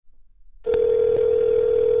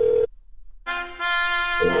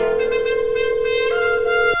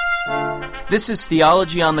This is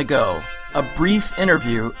Theology on the Go, a brief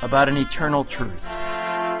interview about an eternal truth.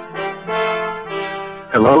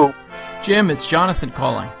 Hello. Jim, it's Jonathan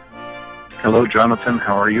calling. Hello, Jonathan.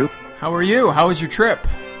 How are you? How are you? How was your trip?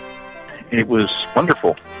 It was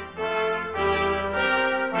wonderful.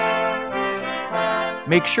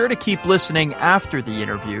 Make sure to keep listening after the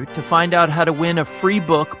interview to find out how to win a free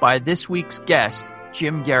book by this week's guest,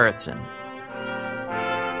 Jim Gerritsen.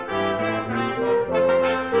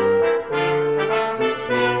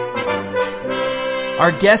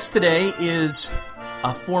 Our guest today is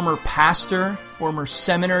a former pastor, former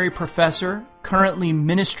seminary professor, currently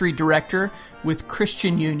ministry director with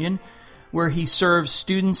Christian Union, where he serves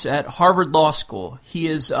students at Harvard Law School. He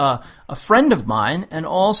is a friend of mine and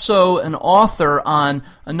also an author on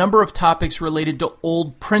a number of topics related to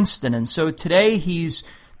Old Princeton. And so today he's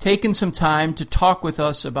taken some time to talk with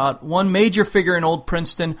us about one major figure in Old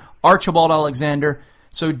Princeton, Archibald Alexander.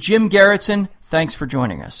 So Jim Gerritsen, thanks for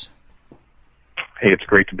joining us. Hey, it's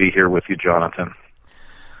great to be here with you, Jonathan.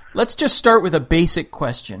 Let's just start with a basic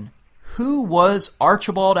question. Who was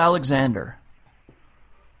Archibald Alexander?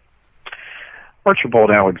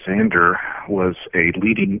 Archibald Alexander was a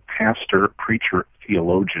leading pastor, preacher,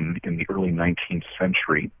 theologian in the early 19th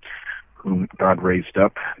century, whom God raised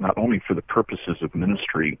up not only for the purposes of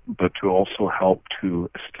ministry, but to also help to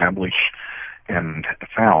establish and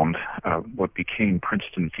found what became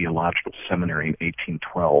Princeton Theological Seminary in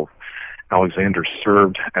 1812. Alexander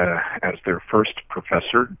served as their first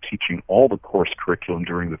professor, teaching all the course curriculum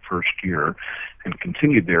during the first year, and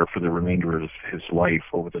continued there for the remainder of his life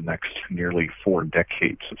over the next nearly 4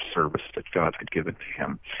 decades of service that God had given to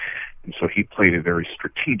him. And so he played a very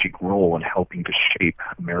strategic role in helping to shape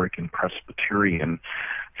American Presbyterian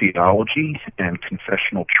theology and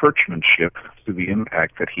confessional churchmanship through the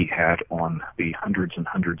impact that he had on the hundreds and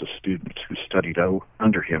hundreds of students who studied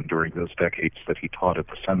under him during those decades that he taught at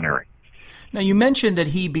the seminary. Now, you mentioned that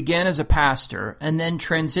he began as a pastor and then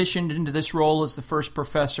transitioned into this role as the first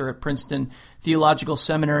professor at Princeton Theological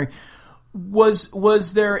Seminary.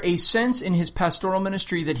 Was there a sense in his pastoral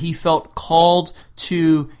ministry that he felt called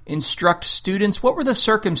to instruct students? What were the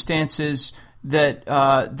circumstances that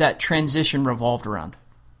that transition revolved around?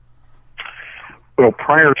 Well,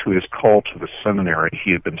 prior to his call to the seminary,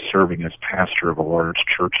 he had been serving as pastor of a large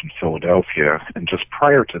church in Philadelphia, and just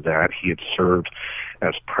prior to that, he had served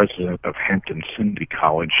as president of Hampton-Sydney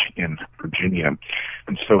College in Virginia.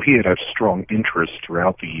 And so he had strong interest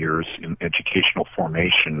throughout the years in educational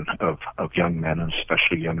formation of young men, and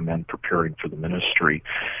especially young men preparing for the ministry.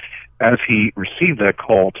 As he received that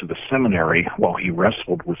call to the seminary, while he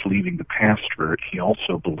wrestled with leaving the pastorate, he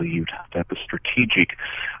also believed that the strategic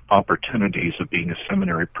opportunities of being a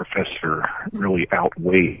seminary professor really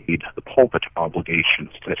outweighed the pulpit obligations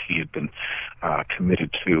that he had been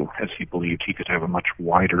committed to, as he believed he could have a much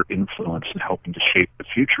wider influence in helping to shape the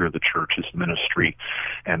future of the church's ministry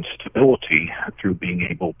and stability through being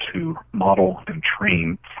able to model and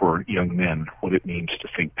train for young men what it means to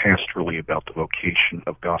think pastorally about the vocation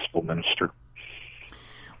of gospel minister.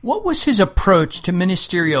 What was his approach to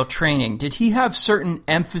ministerial training? Did he have certain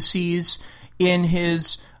emphases in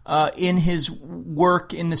his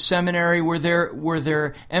work in the seminary? Were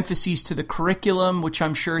there emphases to the curriculum, which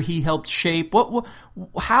I'm sure he helped shape?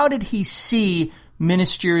 How did he see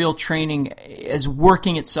ministerial training as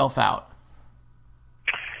working itself out?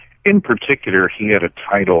 In particular, he had a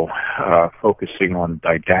title focusing on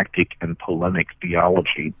didactic and polemic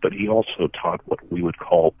theology, but he also taught what we would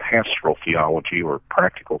call pastoral theology or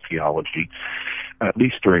practical theology. At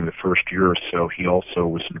least during the first year or so, he also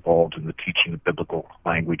was involved in the teaching of biblical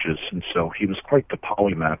languages, and so he was quite the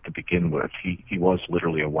polymath to begin with. He was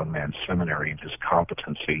literally a one-man seminary in his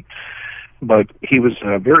competency. But he was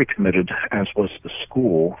very committed, as was the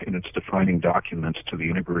school, in its defining documents to the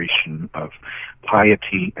integration of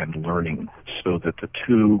piety and learning so that the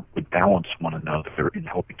two would balance one another in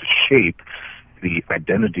helping to shape the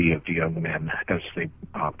identity of the young men as they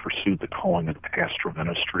pursued the calling of the pastoral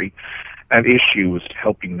ministry. That issue was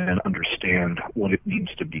helping men understand what it means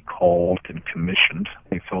to be called and commissioned.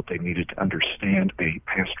 They felt they needed to understand a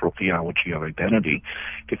pastoral theology of identity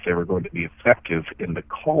if they were going to be effective in the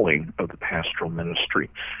calling of the pastoral ministry.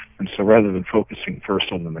 And so rather than focusing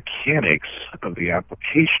first on the mechanics of the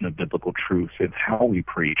application of biblical truth in how we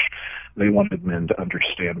preach, they wanted men to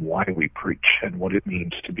understand why we preach and what it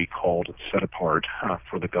means to be called and set apart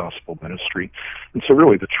for the gospel ministry. And so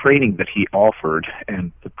really the training that he offered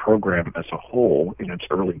and the program as a whole in its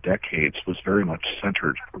early decades was very much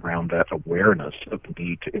centered around that awareness of the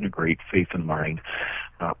need to integrate faith and learning,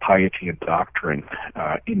 piety and doctrine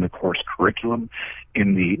in the course curriculum,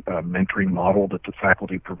 in the mentoring model that the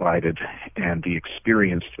faculty provided, and the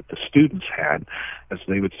experience that the students had as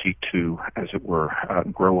they would seek to, as it were,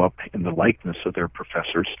 grow up in the likeness of their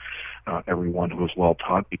professors. Everyone who is well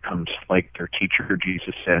taught becomes like their teacher,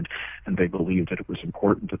 Jesus said, and they believed that it was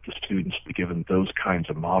important that the students be given those kinds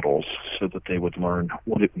of models so that they would learn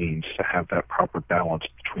what it means to have that proper balance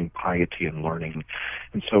between piety and learning.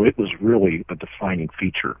 And so it was really a defining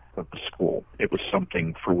feature of the school. It was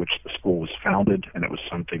something for which the school was founded, and it was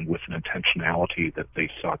something with an intentionality that they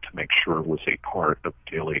sought to make sure was a part of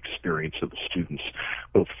the daily experience of the students,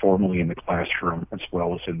 both formally in the classroom as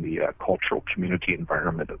well as in the cultural community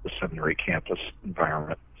environment of the seminary campus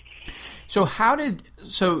environment. So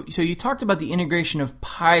so you talked about the integration of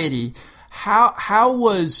piety. How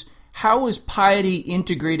was piety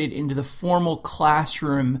integrated into the formal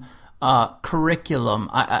classroom curriculum?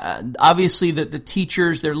 Obviously, the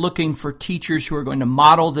teachers, they're looking for teachers who are going to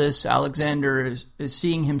model this. Alexander is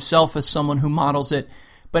seeing himself as someone who models it.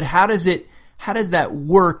 But how does that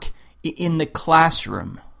work in the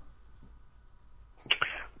classroom?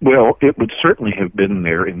 Well, it would certainly have been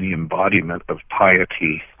there in the embodiment of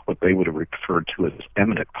piety, what they would have referred to as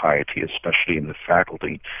eminent piety, especially in the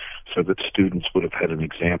faculty, so that students would have had an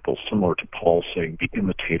example similar to Paul saying, "Be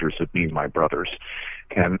imitators of me, my brothers."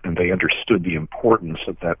 And they understood the importance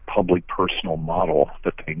of that public personal model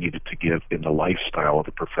that they needed to give in the lifestyle of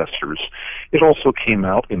the professors. It also came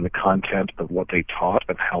out in the content of what they taught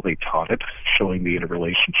and how they taught it, showing the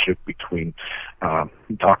interrelationship between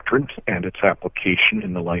doctrine and its application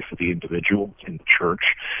in the life of the individual in the church.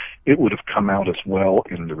 It would have come out as well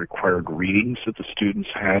in the required readings that the students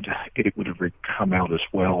had. It would have come out as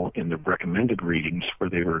well in the recommended readings where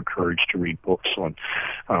they were encouraged to read books on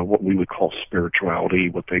what we would call spirituality,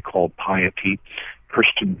 what they called piety,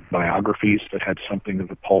 Christian biographies that had something of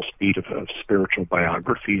the pulse beat of spiritual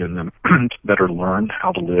biography in them to better learn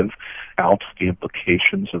how to live out the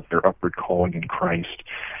implications of their upward calling in Christ.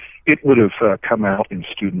 It would have come out in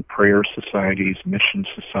student prayer societies, mission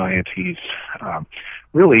societies,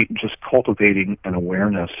 really just cultivating an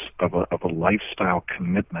awareness of a lifestyle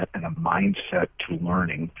commitment and a mindset to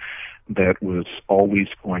learning that was always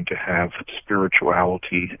going to have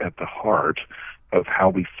spirituality at the heart of how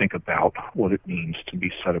we think about what it means to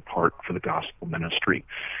be set apart for the gospel ministry.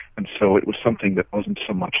 And so it was something that wasn't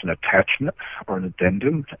so much an attachment or an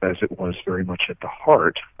addendum as it was very much at the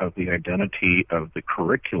heart of the identity of the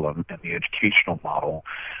curriculum and the educational model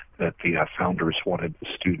that the founders wanted the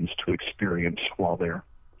students to experience while there.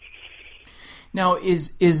 Now,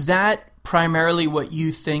 is that primarily what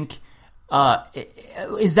you think?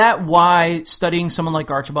 Is that why studying someone like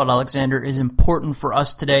Archibald Alexander is important for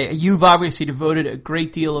us today? You've obviously devoted a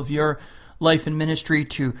great deal of your life and ministry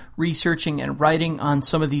to researching and writing on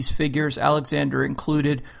some of these figures, Alexander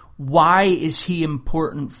included. Why is he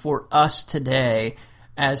important for us today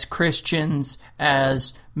as Christians,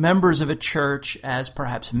 as members of a church, as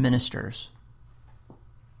perhaps ministers?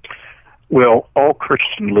 Well, all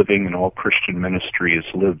Christian living and all Christian ministry is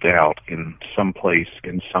lived out in some place,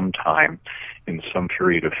 in some time, in some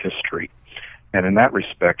period of history. And in that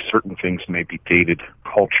respect, certain things may be dated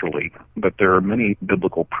culturally, but there are many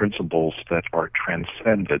biblical principles that are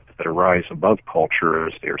transcendent, that arise above culture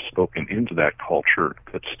as they are spoken into that culture,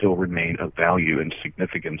 that still remain of value and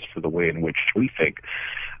significance for the way in which we think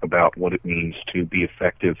about what it means to be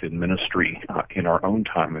effective in ministry in our own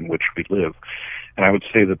time in which we live. And I would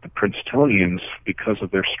say that the Princetonians, because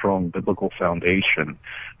of their strong biblical foundation,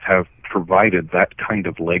 have provided that kind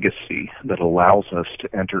of legacy that allows us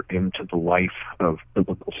to enter into the life of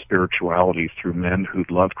biblical spirituality through men who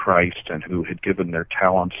loved Christ and who had given their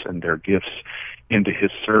talents and their gifts into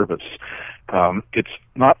his service. It's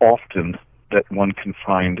not often that one can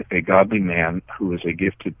find a godly man who is a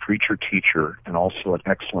gifted preacher, teacher, and also an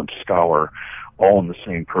excellent scholar, all in the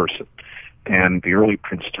same person. And the early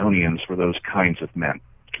Princetonians were those kinds of men.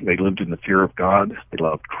 They lived in the fear of God. They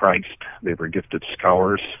loved Christ. They were gifted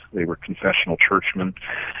scholars. They were confessional churchmen.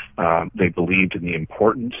 They believed in the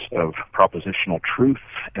importance of propositional truth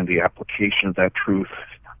and the application of that truth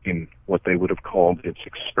in what they would have called its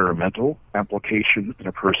experimental application in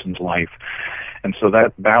a person's life. And so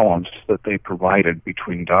that balance that they provided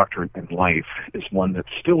between doctrine and life is one that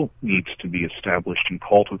still needs to be established and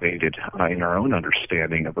cultivated in our own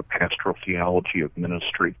understanding of a pastoral theology of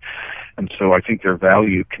ministry. And so I think their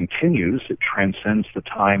value continues. It transcends the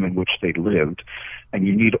time in which they lived. And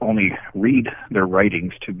you need only read their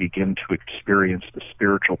writings to begin to experience the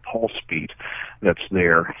spiritual pulse beat that's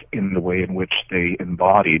there in the way in which they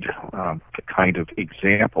embodied the kind of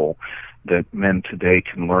example that men today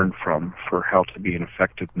can learn from for how to be an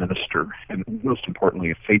effective minister, and most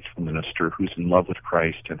importantly, a faithful minister who's in love with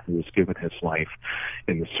Christ and who has given his life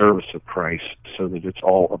in the service of Christ so that it's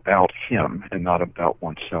all about him and not about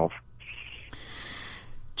oneself.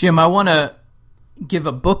 Jim, I want to give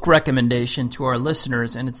a book recommendation to our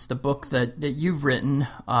listeners, and it's the book that you've written,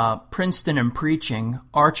 Princeton and Preaching,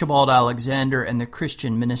 Archibald Alexander and the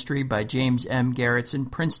Christian Ministry by James M.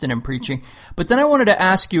 Garretson, Princeton and Preaching. But then I wanted to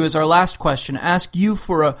ask you, as our last question, ask you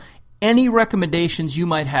for any recommendations you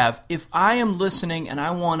might have. If I am listening and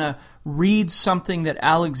I want to read something that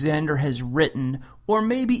Alexander has written, or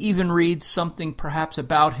maybe even read something perhaps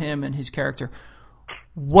about him and his character,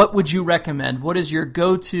 what would you recommend? What is your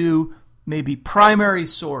go-to maybe primary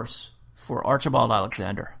source for Archibald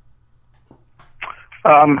Alexander?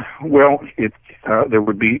 There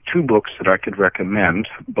would be two books that I could recommend,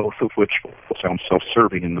 both of which will sound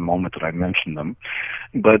self-serving in the moment that I mention them.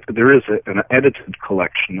 But there is an edited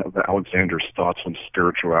collection of Alexander's thoughts on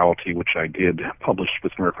spirituality, which I did, published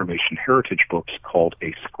with Reformation Heritage Books, called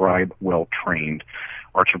A Scribe Well Trained,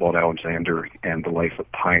 Archibald Alexander and the Life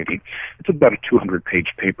of Piety. It's about a 200-page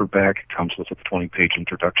paperback. It comes with a 20-page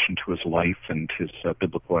introduction to his life and his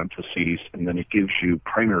biblical emphases, and then it gives you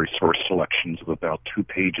primary source selections of about 2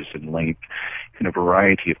 pages in length in a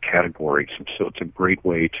variety of categories. And so it's a great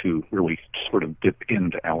way to really sort of dip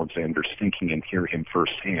into Alexander's thinking and hear him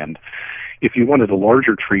firsthand. If you wanted a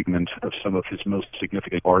larger treatment of some of his most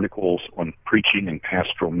significant articles on preaching and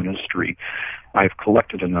pastoral ministry, I've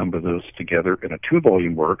collected a number of those together in a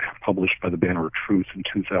 2-volume work published by the Banner of Truth in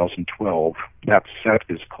 2012. That set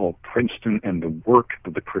is called Princeton and the Work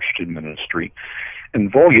of the Christian Ministry. And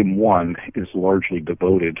Volume 1 is largely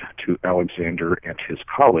devoted to Alexander and his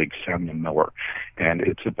colleague, Samuel Miller. And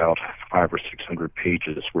it's about 500 or 600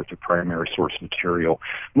 pages worth of primary source material,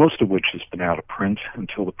 most of which has been out of print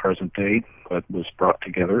until the present day, but was brought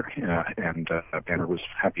together, and Banner was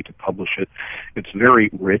happy to publish it. It's very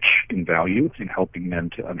rich in value in helping men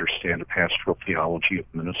to understand a pastoral theology of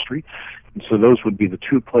ministry. And so those would be the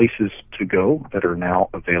 2 places to go that are now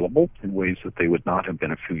available in ways that they would not have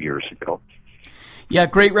been a few years ago. Yeah,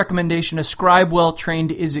 great recommendation. A Scribe Well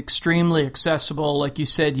Trained is extremely accessible. Like you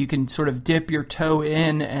said, you can sort of dip your toe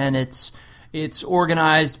in, and it's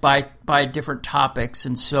organized by different topics,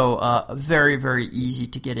 and so very, very easy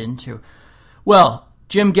to get into. Well,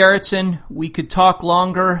 Jim Garretson, we could talk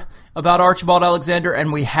longer about Archibald Alexander,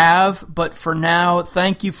 and we have, but for now,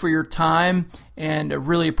 thank you for your time, and I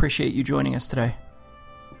really appreciate you joining us today.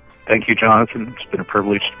 Thank you, Jonathan. It's been a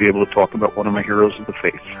privilege to be able to talk about one of my heroes of the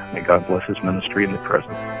faith. May God bless his ministry in the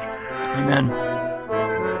present. Amen.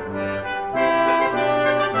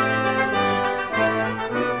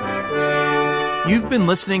 You've been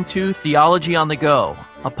listening to Theology on the Go,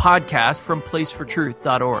 a podcast from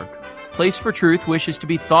placefortruth.org. Place for Truth wishes to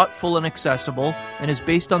be thoughtful and accessible, and is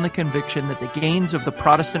based on the conviction that the gains of the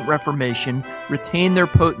Protestant Reformation retain their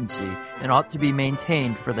potency and ought to be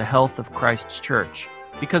maintained for the health of Christ's Church.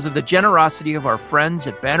 Because of the generosity of our friends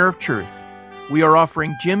at Banner of Truth, we are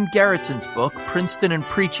offering Jim Garretson's book, Princeton and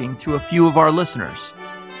Preaching, to a few of our listeners.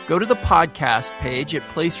 Go to the podcast page at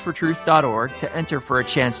placefortruth.org to enter for a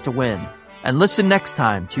chance to win. And listen next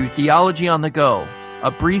time to Theology on the Go,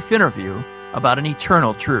 a brief interview about an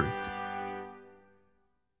eternal truth.